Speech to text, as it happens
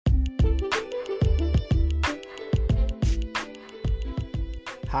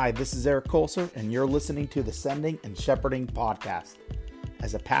Hi, this is Eric Colser, and you're listening to the Sending and Shepherding Podcast.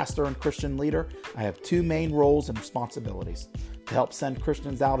 As a pastor and Christian leader, I have two main roles and responsibilities: to help send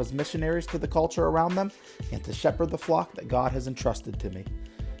Christians out as missionaries to the culture around them, and to shepherd the flock that God has entrusted to me.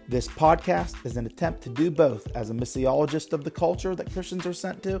 This podcast is an attempt to do both as a missiologist of the culture that Christians are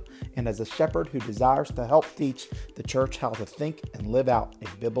sent to, and as a shepherd who desires to help teach the church how to think and live out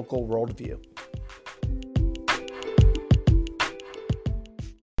a biblical worldview.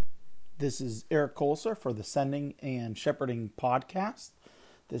 This is Eric Colser for the Sending and Shepherding Podcast.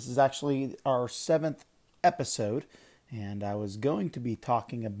 This is actually our 7th episode, and I was going to be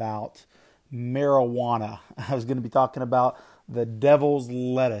talking about marijuana. I was going to be talking about the devil's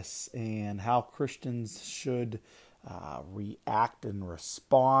lettuce and how Christians should react and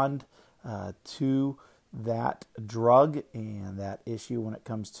respond to that drug and that issue when it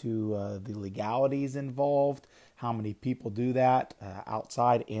comes to the legalities involved, how many people do that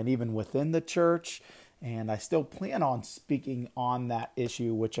outside and even within the church. And I still plan on speaking on that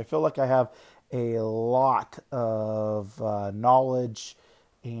issue, which I feel like I have a lot of knowledge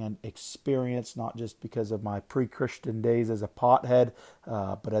and experience, not just because of my pre-Christian days as a pothead,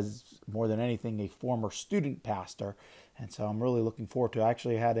 but as more than anything, a former student pastor. And so I'm really looking forward to. I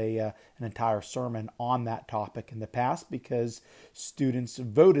actually had an entire sermon on that topic in the past because students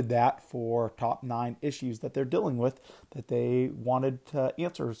voted that for top 9 issues that they're dealing with that they wanted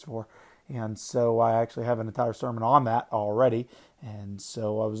answers for. And so I actually have an entire sermon on that already. And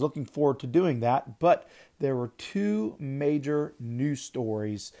so I was looking forward to doing that. But there were 2 major news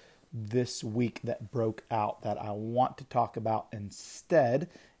stories this week that broke out that I want to talk about instead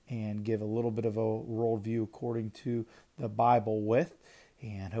and give a little bit of a worldview according to the Bible with,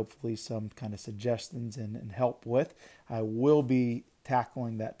 and hopefully some kind of suggestions and help with. I will be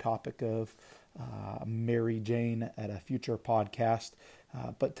tackling that topic of Mary Jane at a future podcast.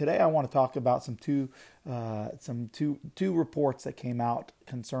 But today I want to talk about some two reports that came out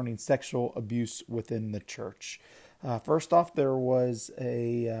concerning sexual abuse within the church. First off, there was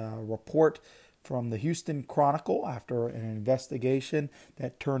a report from the Houston Chronicle after an investigation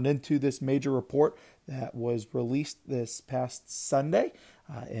that turned into this major report that was released this past Sunday.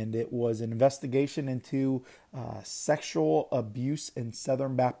 And it was an investigation into sexual abuse in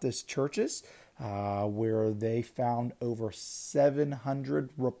Southern Baptist churches, where they found over 700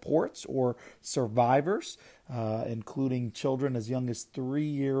 reports or survivors, including children as young as 3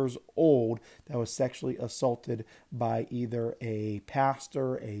 years old, that was sexually assaulted by either a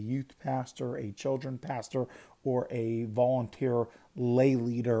pastor, a youth pastor, a children pastor, or a volunteer lay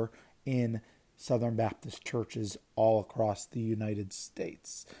leader in Southern Baptist churches all across the United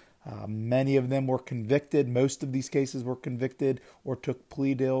States. Many of them were convicted. Most of these cases were convicted or took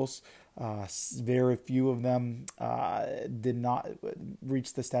plea deals. Very few of them did not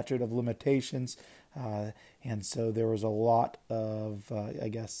reach the statute of limitations. And so there was a lot of,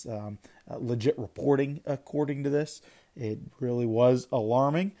 legit reporting according to this. It really was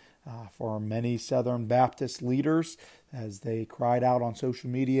alarming for many Southern Baptist leaders as they cried out on social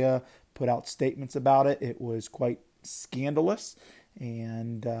media, put out statements about it. It was quite scandalous,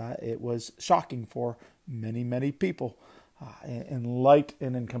 and it was shocking for many, many people. In light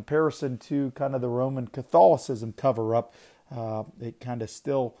and in comparison to kind of the Roman Catholicism cover-up, it kind of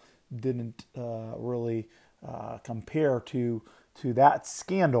still didn't really compare to that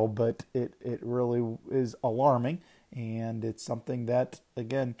scandal, but it really is alarming, and it's something that,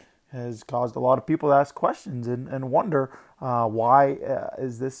 again, has caused a lot of people to ask questions and wonder why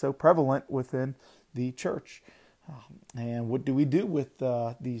is this so prevalent within the church, and what do we do with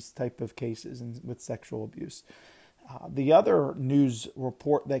these type of cases and with sexual abuse. The other news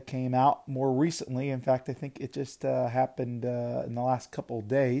report that came out more recently, in fact, I think it just happened in the last couple of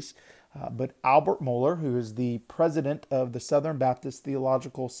days, but Albert Mohler, who is the president of the Southern Baptist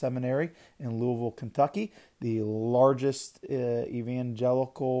Theological Seminary in Louisville, Kentucky, the largest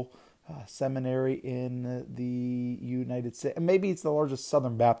evangelical seminary in the United States. Maybe it's the largest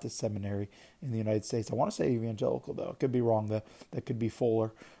Southern Baptist seminary in the United States. I want to say evangelical, though. It could be wrong, though. That could be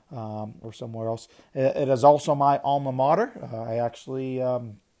Fuller or somewhere else. It is also my alma mater. I actually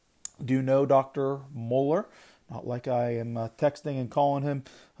do know Dr. Mohler. Not like I am texting and calling him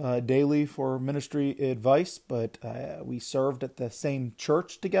daily for ministry advice, but we served at the same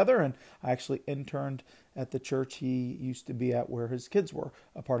church together, and I actually interned at the church he used to be at where his kids were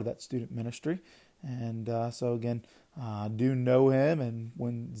a part of that student ministry. And so again, do know him, and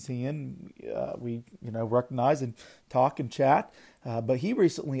when seeing, we recognize and talk and chat. But he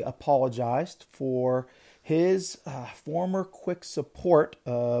recently apologized for his former quick support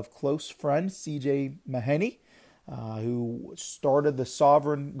of close friend CJ Maheney. who started the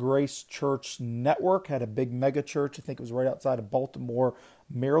Sovereign Grace Church Network, had a big mega church. I think it was right outside of Baltimore,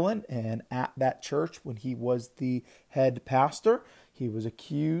 Maryland. And at that church, when he was the head pastor, he was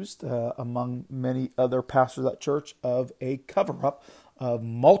accused, among many other pastors at that church, of a cover-up of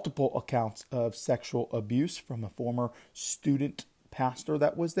multiple accounts of sexual abuse from a former student pastor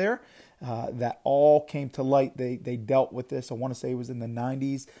that was there. That all came to light. They dealt with this. I want to say it was in the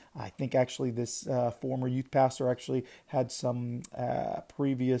 90s. I think actually this former youth pastor actually had some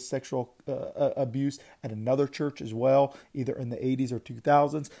previous sexual abuse at another church as well, either in the 80s or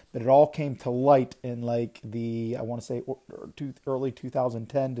 2000s. But it all came to light in I want to say early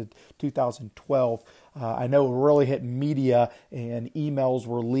 2010 to 2012. I know it really hit media, and emails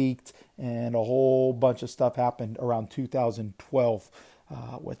were leaked, and a whole bunch of stuff happened around 2012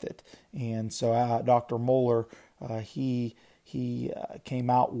 with it. And so Dr. Mohler, he came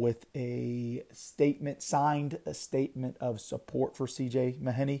out with signed a statement of support for CJ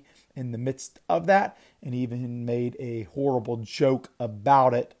Maheney in the midst of that, and even made a horrible joke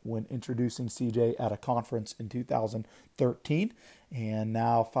about it when introducing CJ at a conference in 2013. And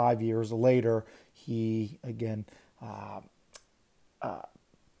now 5 years later, he again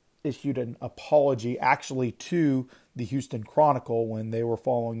issued an apology actually to the Houston Chronicle when they were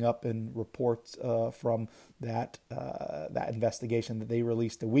following up in reports from that investigation that they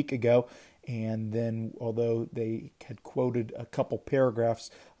released a week ago. And then, although they had quoted a couple paragraphs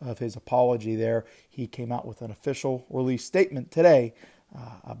of his apology there, he came out with an official release statement today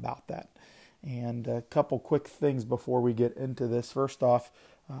about that. And a couple quick things before we get into this. First off,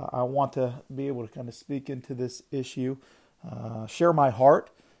 I want to be able to kind of speak into this issue, share my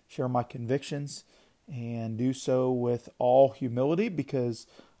heart, share my convictions, and do so with all humility, because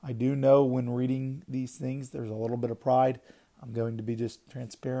I do know when reading these things, there's a little bit of pride. I'm going to be just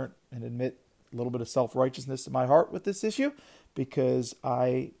transparent and admit a little bit of self-righteousness in my heart with this issue, because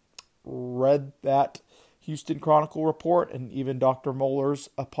I read that Houston Chronicle report and even Dr. Mohler's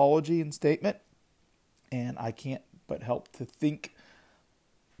apology and statement, and I can't but help to think,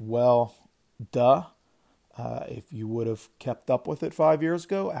 well, duh. If you would have kept up with it 5 years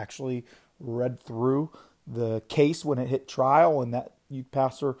ago, actually read through the case when it hit trial and that youth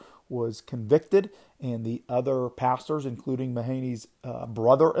pastor was convicted, and the other pastors, including Maheney's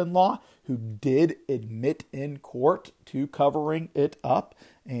brother-in-law, who did admit in court to covering it up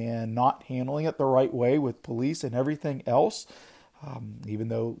and not handling it the right way with police and everything else, even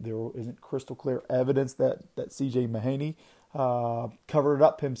though there isn't crystal clear evidence that CJ Maheney covered it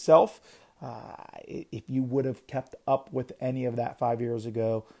up himself. If you would have kept up with any of that 5 years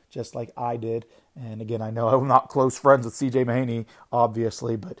ago, just like I did, and again, I know I'm not close friends with CJ Maheney,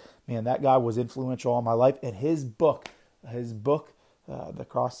 obviously, but man, that guy was influential on my life, and his book, The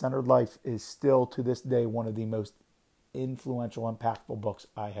Cross-Centered Life, is still to this day one of the most influential, impactful books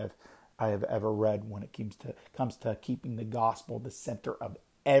I have ever read when it comes to keeping the gospel the center of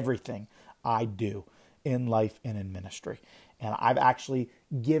everything I do in life and in ministry. And I've actually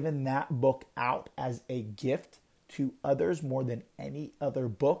given that book out as a gift to others more than any other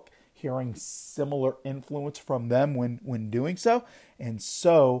book, hearing similar influence from them when doing so. And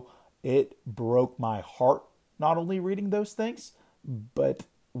so it broke my heart, not only reading those things, but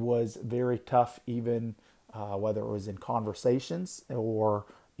was very tough even whether it was in conversations or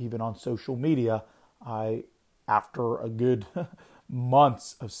even on social media. After a good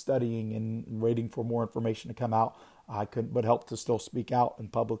months of studying and waiting for more information to come out, I couldn't but help to still speak out and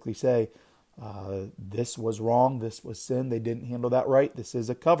publicly say, this was wrong, this was sin, they didn't handle that right, this is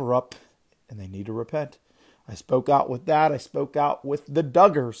a cover-up, and they need to repent. I spoke out with that. I spoke out with the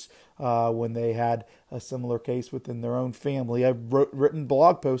Duggars when they had a similar case within their own family. I've written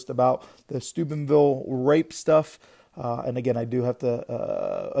blog posts about the Steubenville rape stuff. And again, I do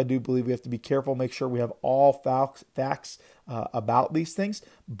believe we have to be careful, make sure we have all facts about these things.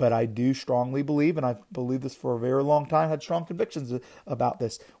 But I do strongly believe, and I've believed this for a very long time, had strong convictions about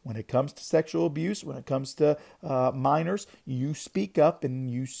this. When it comes to sexual abuse, when it comes to minors, you speak up and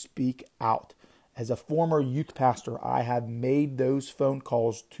you speak out. As a former youth pastor, I have made those phone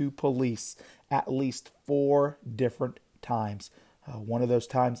calls to police at least 4 different times. One of those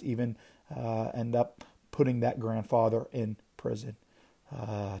times even end up putting that grandfather in prison,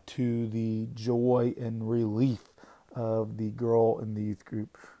 to the joy and relief of the girl in the youth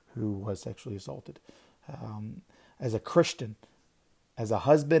group who was sexually assaulted. As a Christian, as a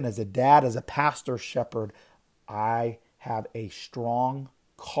husband, as a dad, as a pastor shepherd, I have a strong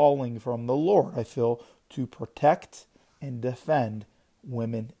calling from the Lord, I feel, to protect and defend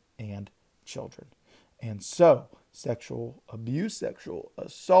women and children. And so, sexual abuse, sexual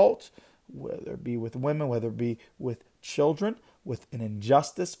assault, whether it be with women, whether it be with children, with an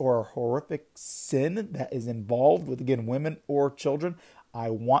injustice or a horrific sin that is involved with, again, women or children, I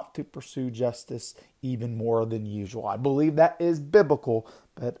want to pursue justice even more than usual. I believe that is biblical,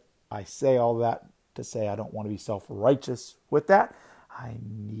 but I say all that to say I don't want to be self-righteous with that. I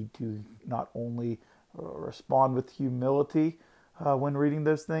need to not only respond with humility when reading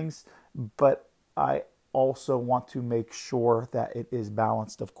those things, but I also want to make sure that it is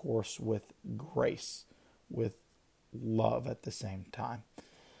balanced, of course, with grace, with love at the same time.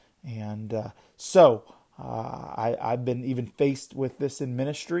 And I've been even faced with this in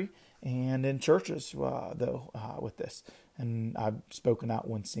ministry and in churches, with this. And I've spoken out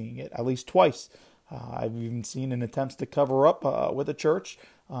when seeing it at least twice. I've even seen in attempts to cover up with a church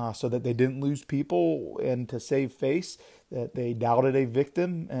so that they didn't lose people and to save face, that they doubted a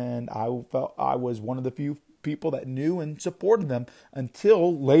victim. And I felt I was one of the few people that knew and supported them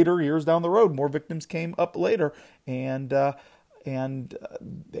until later, years down the road. More victims came up later, and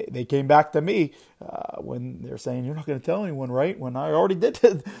they came back to me when they're saying, "You're not going to tell anyone, right?" When I already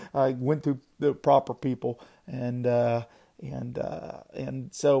did. I went to the proper people, and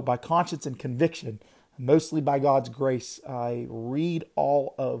so by conscience and conviction, mostly by God's grace, I read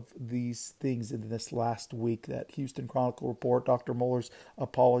all of these things in this last week, that Houston Chronicle report, Dr. Mohler's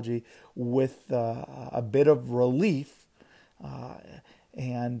apology, with a bit of relief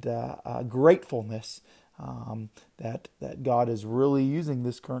and gratefulness that God is really using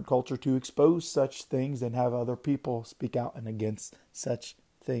this current culture to expose such things and have other people speak out and against such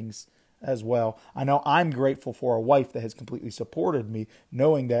things as well. I know I'm grateful for a wife that has completely supported me,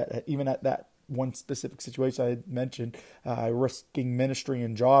 knowing that even at that one specific situation I had mentioned, risking ministry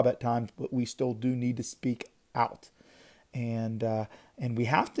and job at times, but we still do need to speak out. And we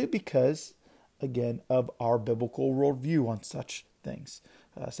have to, because, again, of our biblical worldview on such things.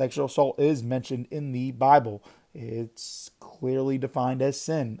 Sexual assault is mentioned in the Bible. It's clearly defined as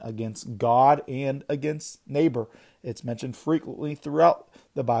sin against God and against neighbor. It's mentioned frequently throughout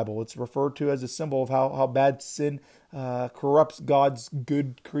the Bible. It's referred to as a symbol of how bad sin corrupts God's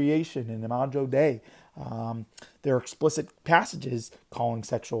good creation in Imago Dei. There are explicit passages calling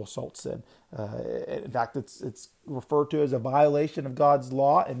sexual assault sin. In fact, it's referred to as a violation of God's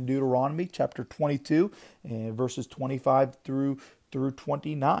law in Deuteronomy chapter 22, verses 25 through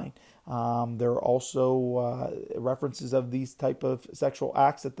 29. There are also references of these type of sexual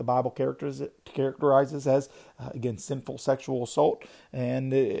acts that the Bible characterizes as, again, sinful sexual assault,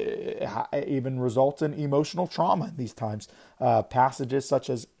 and it even results in emotional trauma in these times. Passages such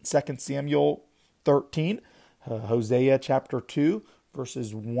as 2 Samuel 13, Hosea chapter 2,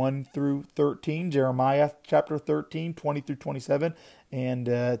 verses 1 through 13, Jeremiah chapter 13, 20 through 27,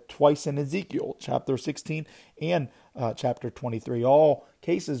 and twice in Ezekiel chapter 16 and chapter 23. All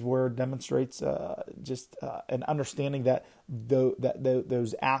cases where it demonstrates an understanding that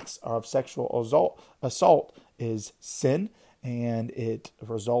those acts of sexual assault is sin, and it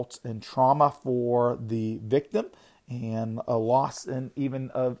results in trauma for the victim and a loss and even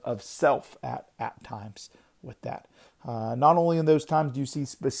of self at times with that. Not only in those times do you see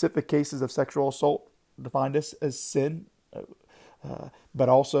specific cases of sexual assault defined as sin, but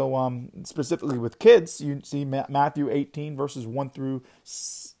also specifically with kids. You see Matthew 18 verses 1 through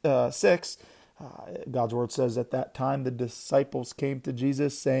 6. God's word says, "At that time the disciples came to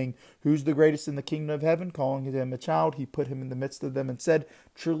Jesus, saying, 'Who's the greatest in the kingdom of heaven?' Calling him a child, he put him in the midst of them and said,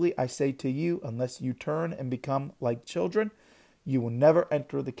 'Truly I say to you, unless you turn and become like children, you will never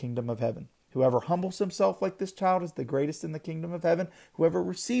enter the kingdom of heaven. Whoever humbles himself like this child is the greatest in the kingdom of heaven. Whoever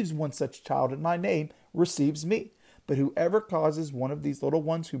receives one such child in my name receives me. But whoever causes one of these little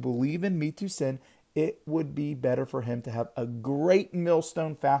ones who believe in me to sin, it would be better for him to have a great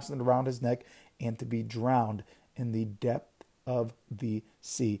millstone fastened around his neck and to be drowned in the depth of the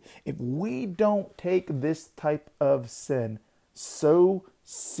sea.'" If we don't take this type of sin so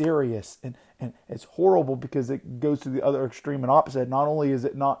serious, and it's horrible because it goes to the other extreme and opposite. Not only is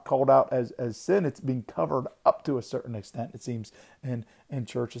it not called out as sin, it's being covered up to a certain extent, it seems, in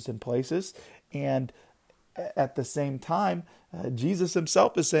churches and places. And at the same time, Jesus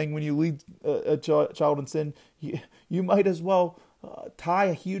himself is saying, when you lead a child in sin, you might as well tie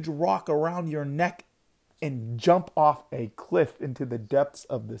a huge rock around your neck and jump off a cliff into the depths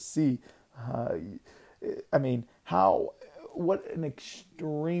of the sea. What an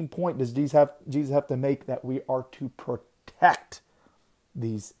extreme point does Jesus have to make, that we are to protect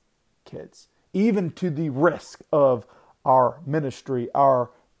these kids, even to the risk of our ministry,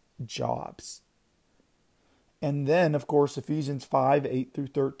 our jobs. And then, of course, Ephesians 5, 8 through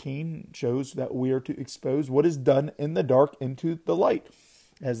 13 shows that we are to expose what is done in the dark into the light.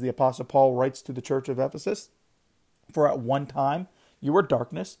 As the Apostle Paul writes to the church of Ephesus, for at one time you were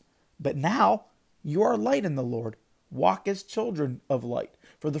darkness, but now you are light in the Lord. Walk as children of light.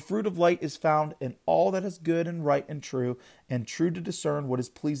 For the fruit of light is found in all that is good and right and true to discern what is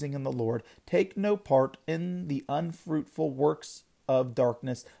pleasing in the Lord. Take no part in the unfruitful works of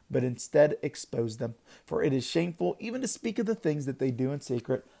darkness, but instead expose them. For it is shameful even to speak of the things that they do in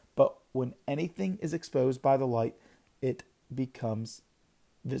secret, but when anything is exposed by the light, it becomes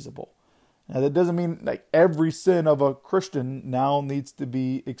visible. Now, that doesn't mean like every sin of a Christian now needs to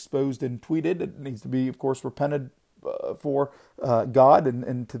be exposed and tweeted. It needs to be, of course, repented for God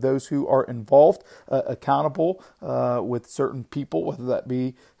and to those who are involved, accountable with certain people, whether that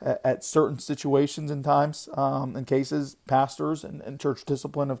be at certain situations and times, in cases, pastors and church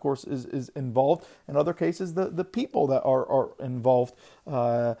discipline, of course, is involved. In other cases, the people that are involved.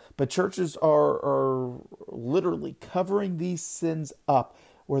 But churches are literally covering these sins up,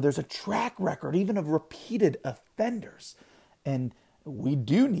 where there's a track record even of repeated offenders. And we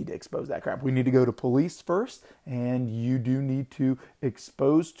do need to expose that crap. We need to go to police first, and you do need to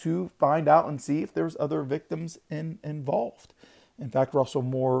expose to find out and see if there's other victims involved. In fact, Russell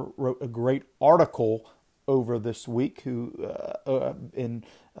Moore wrote a great article over this week, in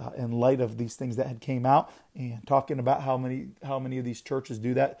light of these things that had came out, and talking about how many of these churches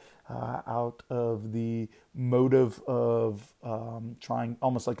do that out of the motive of trying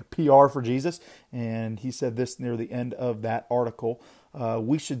almost like a PR for Jesus. And he said this near the end of that article: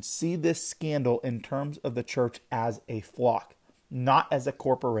 we should see this scandal in terms of the church as a flock, not as a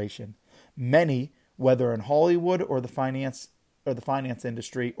corporation. Many, whether in Hollywood or the finance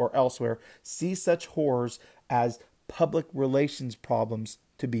industry or elsewhere, see such horrors as public relations problems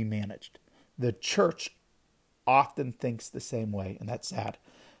to be managed. The church often thinks the same way, and that's sad.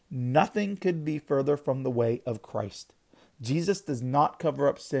 Nothing could be further from the way of Christ. Jesus does not cover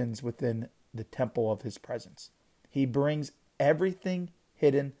up sins within the temple of his presence. He brings everything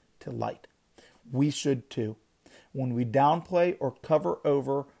hidden to light. We should too. When we downplay or cover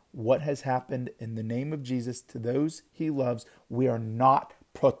over what has happened in the name of Jesus to those he loves, we are not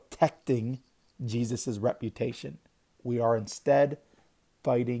protecting Jesus' reputation. We are instead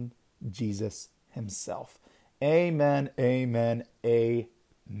fighting Jesus himself. Amen, amen,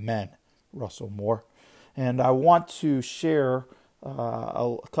 amen, Russell Moore. And I want to share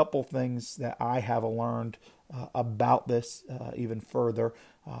a couple things that I have learned about this even further,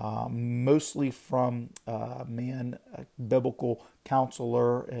 mostly from a biblical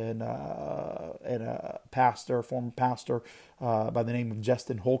counselor and a pastor, former pastor by the name of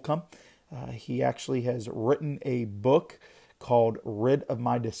Justin Holcomb. He actually has written a book called Rid of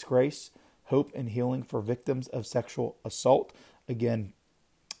My Disgrace: Hope and Healing for Victims of Sexual Assault. Again,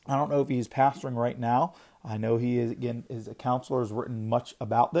 I don't know if he's pastoring right now. I know he is a counselor, has written much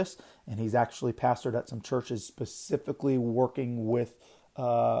about this, and he's actually pastored at some churches specifically working with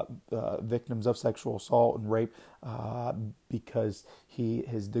victims of sexual assault and rape because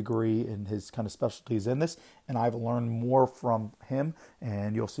his degree and his kind of specialty is in this. And I've learned more from him,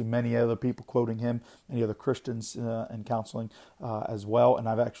 and you'll see many other people quoting him, many other Christians in counseling as well. And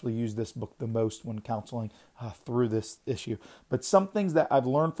I've actually used this book the most when counseling through this issue. But some things that I've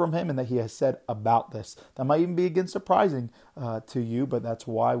learned from him and that he has said about this that might even be again surprising to you, but that's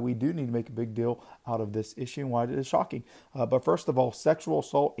why we do need to make a big deal out of this issue and why it is shocking. But first of all, sexual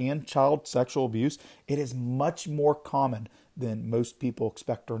assault and child sexual abuse, it is much more common than most people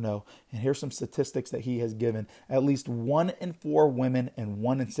expect or know. And here's some statistics that he has given. At least 1 in 4 women and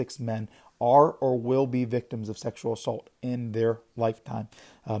 1 in 6 men are or will be victims of sexual assault in their lifetime.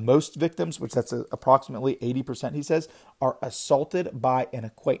 Most victims, which that's approximately 80%, he says, are assaulted by an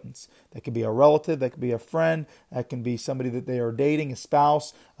acquaintance. That could be a relative, that could be a friend, that can be somebody that they are dating, a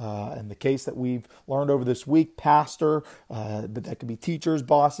spouse. In the case that we've learned over this week, pastor, but that could be teachers,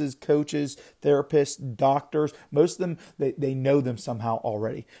 bosses, coaches, therapists, doctors. Most of them, they know them somehow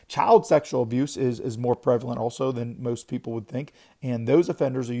already. Child sexual abuse is more prevalent also than most people would think. And those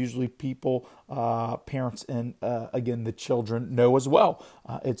offenders are usually people, parents, and again, the children know as well.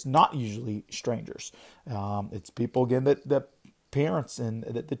 It's not usually strangers. It's people, again, that parents and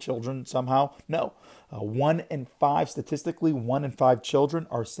that the children somehow know. 1 in 5, statistically, 1 in 5 children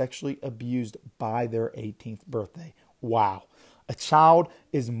are sexually abused by their 18th birthday. Wow. A child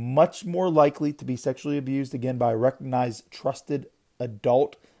is much more likely to be sexually abused, again, by a recognized, trusted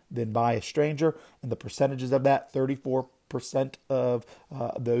adult than by a stranger. And the percentages of that, 34% of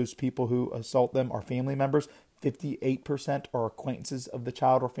those people who assault them are family members. 58% are acquaintances of the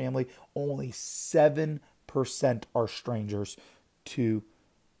child or family. Only 7% are strangers to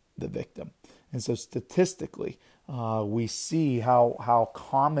the victim. And so statistically, We see how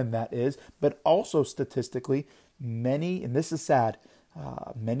common that is, but also statistically, many, and this is sad,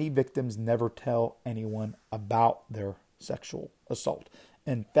 many victims never tell anyone about their sexual assault.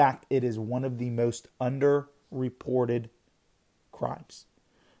 In fact, it is one of the most underreported crimes,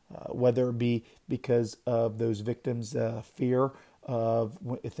 whether it be because of those victims' fear of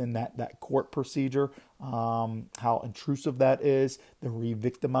within that court procedure, how intrusive that is, the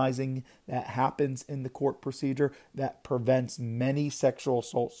re-victimizing that happens in the court procedure that prevents many sexual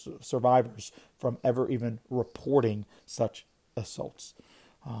assault survivors from ever even reporting such assaults.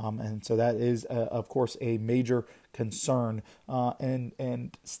 And so that is, of course, a major concern.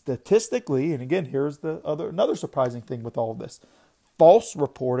 And statistically, and again, here's another surprising thing with all of this: false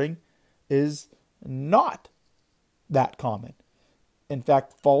reporting is not that common. In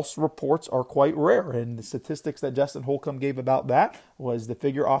fact, false reports are quite rare. And the statistics that Justin Holcomb gave about that was the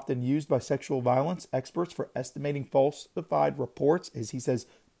figure often used by sexual violence experts for estimating falsified reports is, he says,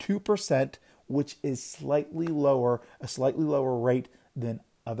 2%, which is a slightly lower rate than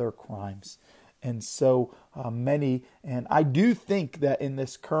other crimes. And so many, and I do think that in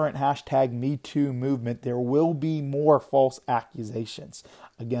this current hashtag Me Too movement, there will be more false accusations.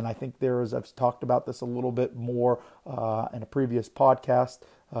 Again, I think I've talked about this a little bit more in a previous podcast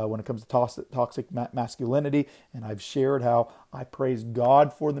when it comes to toxic masculinity. And I've shared how I praise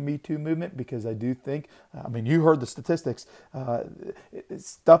God for the Me Too movement, because I do think, you heard the statistics,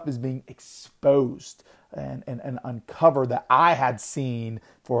 stuff is being exposed and uncovered that I had seen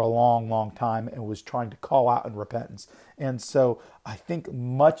for a long, long time and was trying to call out in repentance. And so I think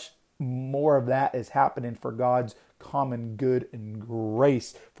much more of that is happening for God's common good and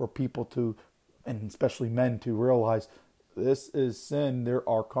grace for people to, and especially men, to realize this is sin. There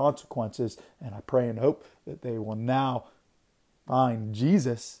are consequences. And I pray and hope that they will now find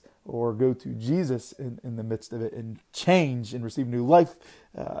Jesus or go to Jesus in the midst of it and change and receive new life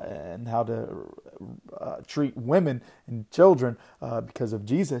and how to treat women and children because of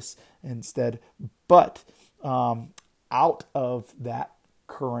Jesus instead. But out of that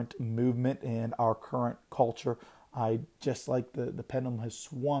current movement and our current culture, I just like the pendulum has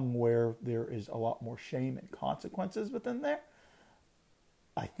swung where there is a lot more shame and consequences within there.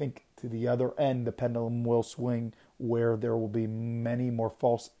 I think to the other end, the pendulum will swing where there will be many more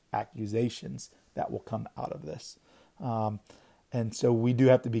false accusations that will come out of this. And so we do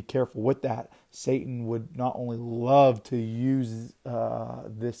have to be careful with that. Satan would not only love to use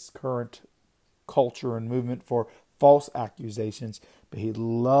this current culture and movement for false accusations, but he'd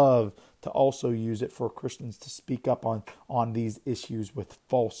love to also use it for Christians to speak up on these issues with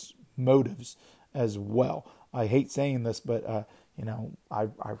false motives as well. I hate saying this, but I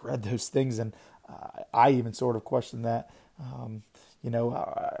read those things and I even sort of question that.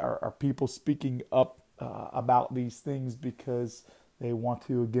 Are people speaking up about these things because they want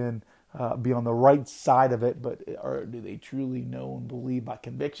to, again, be on the right side of it, or do they truly know and believe by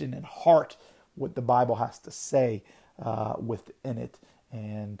conviction and heart what the Bible has to say within it?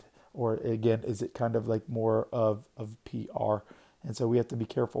 Or again, is it kind of like more of PR? And so we have to be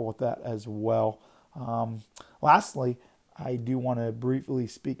careful with that as well. Lastly, I do want to briefly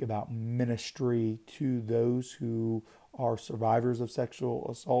speak about ministry to those who are survivors of sexual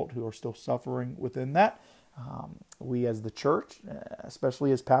assault, who are still suffering within that. We as the church,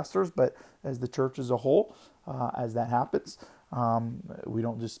 especially as pastors, but as the church as a whole, as that happens, we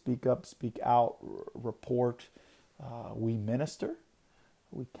don't just speak up, speak out, report. We minister,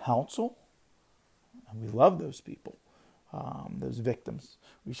 we counsel, and we love those people, those victims.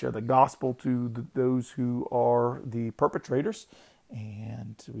 We share the gospel to those who are the perpetrators,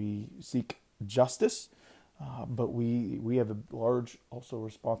 and we seek justice. But we have a large also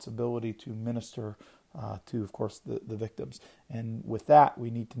responsibility to minister to, of course, the victims. And with that,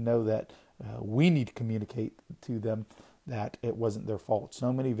 we need to know that we need to communicate to them that it wasn't their fault.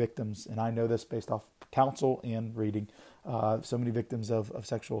 So many victims, and I know this based off counsel and reading, so many victims of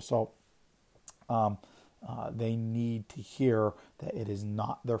sexual assault, they need to hear that it is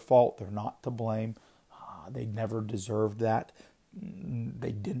not their fault. They're not to blame. They never deserved that.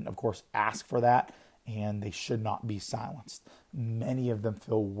 They didn't, of course, ask for that. And they should not be silenced. Many of them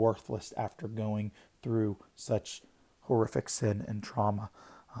feel worthless after going through such horrific sin and trauma.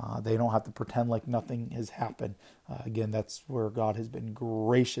 They don't have to pretend like nothing has happened. Again, that's where God has been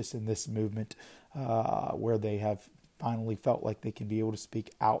gracious in this movement, where they have finally felt like they can be able to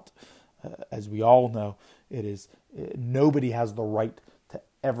speak out. As we all know, nobody has the right to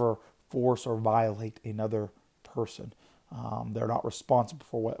ever force or violate another person. They're not responsible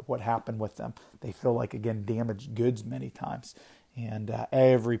for what happened with them. They feel like, again, damaged goods many times. And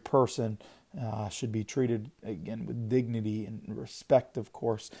every person should be treated, again, with dignity and respect, of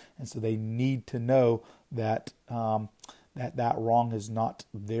course. And so they need to know that that wrong is not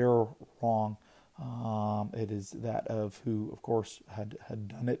their wrong. It is that of who, of course, had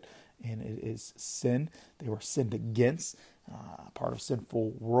done it, and it is sin. They were sinned against, part of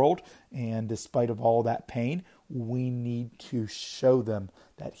sinful world, and despite of all that pain, we need to show them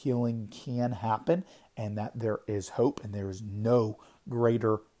that healing can happen and that there is hope, and there is no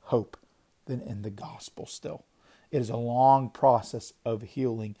greater hope than in the gospel still. It is a long process of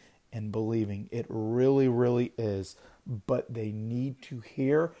healing and believing. It really, really is. But they need to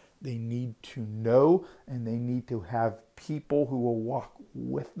hear, they need to know, and they need to have people who will walk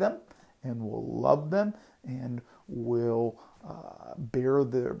with them and will love them and will bear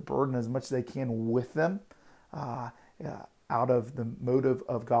their burden as much as they can with them, out of the motive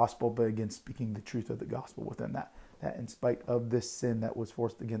of gospel, but again, speaking the truth of the gospel within that in spite of this sin that was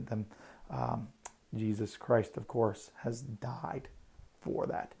forced against them, Jesus Christ, of course, has died for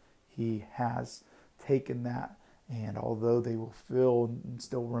that. He has taken that, and although they will feel and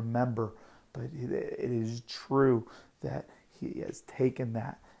still remember, but it is true that he has taken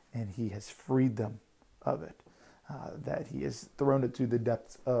that and he has freed them of it, that he has thrown it to the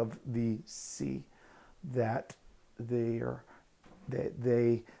depths of the sea, that the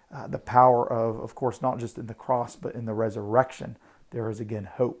power of course, not just in the cross, but in the resurrection, there is again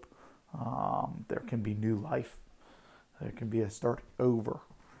hope. There can be new life. There can be a start over.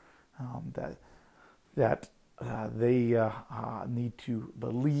 That they need to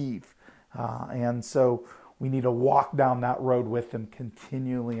believe. And so we need to walk down that road with them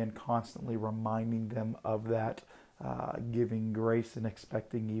continually and constantly, reminding them of that, giving grace and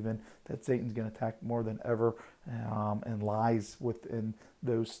expecting even that Satan's going to attack more than ever, and lies within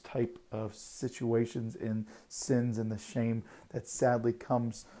those type of situations and sins and the shame that sadly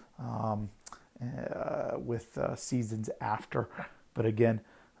comes with seasons after. But again,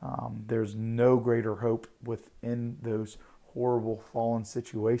 there's no greater hope within those horrible fallen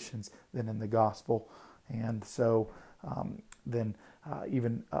situations than in the gospel. And so then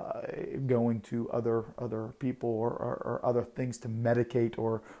even going to other people or other things to medicate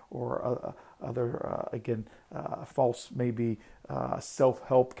or other again false maybe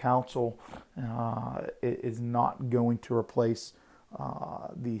self-help counsel is not going to replace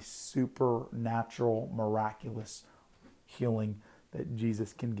the supernatural, miraculous healing that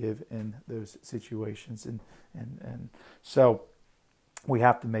Jesus can give in those situations. And so we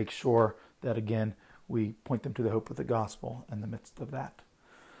have to make sure that, again, we point them to the hope of the gospel in the midst of that.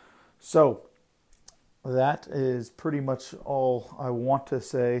 So that is pretty much all I want to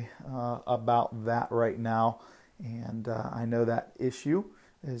say about that right now. And I know that issue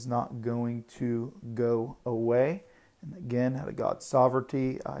is not going to go away. And again, out of God's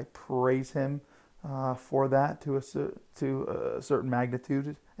sovereignty, I praise Him for that to a certain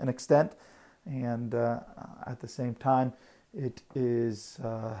magnitude and extent. And at the same time, it is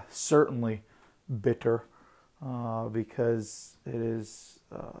certainly bitter because it is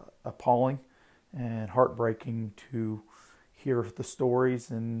appalling and heartbreaking to hear the stories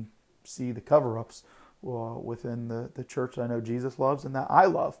and see the cover-ups within the church I know Jesus loves and that I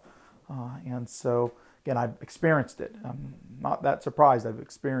love. And so, again, I've experienced it. I'm not that surprised. I've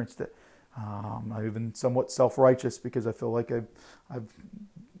experienced it. I'm even somewhat self-righteous because I feel like I've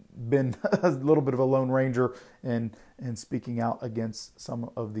been a little bit of a lone ranger in speaking out against some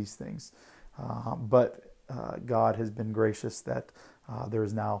of these things. But God has been gracious that there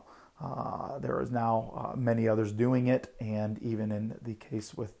is now many others doing it, and even in the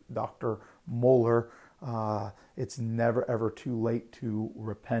case with Dr. Mohler, it's never ever too late to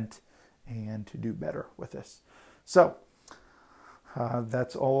repent and to do better with this. So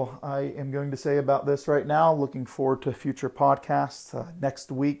that's all I am going to say about this right now. Looking forward to future podcasts.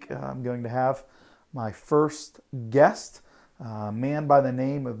 Next week, I'm going to have my first guest, a man by the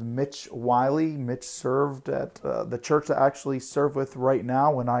name of Mitch Wiley. Mitch served at the church that I actually serve with right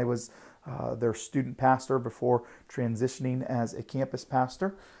now when I was their student pastor before transitioning as a campus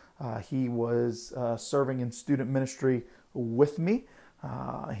pastor. He was serving in student ministry with me.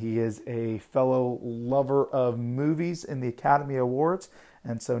 He is a fellow lover of movies in the Academy Awards.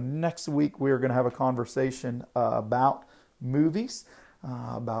 And so next week we are going to have a conversation about movies,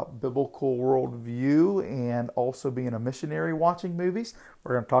 about biblical worldview, and also being a missionary watching movies.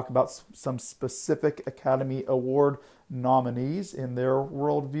 We're going to talk about some specific Academy Award nominees in their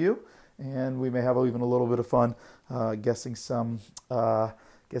worldview. And we may have even a little bit of fun guessing some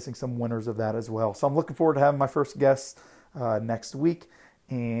winners of that as well. So I'm looking forward to having my first guest next week.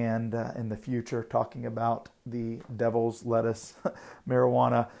 and in the future talking about the devil's lettuce,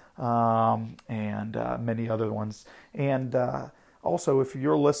 marijuana, and many other ones. And also, if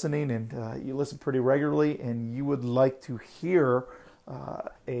you're listening and you listen pretty regularly and you would like to hear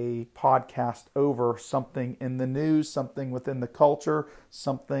a podcast over something in the news, something within the culture,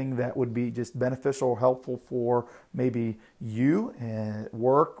 something that would be just beneficial or helpful for maybe you at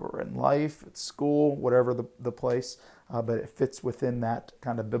work or in life, at school, whatever the place, but it fits within that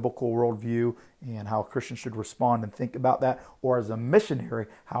kind of biblical worldview and how a Christian should respond and think about that, or as a missionary,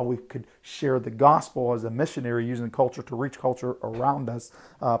 how we could share the gospel as a missionary using culture to reach culture around us,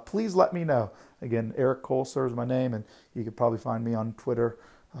 please let me know. Again, Eric Colser is my name, and you could probably find me on Twitter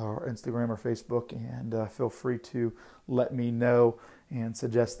or Instagram or Facebook, and feel free to let me know and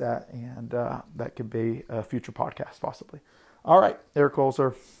suggest that, and that could be a future podcast possibly. All right, Eric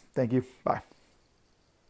Colser, thank you. Bye.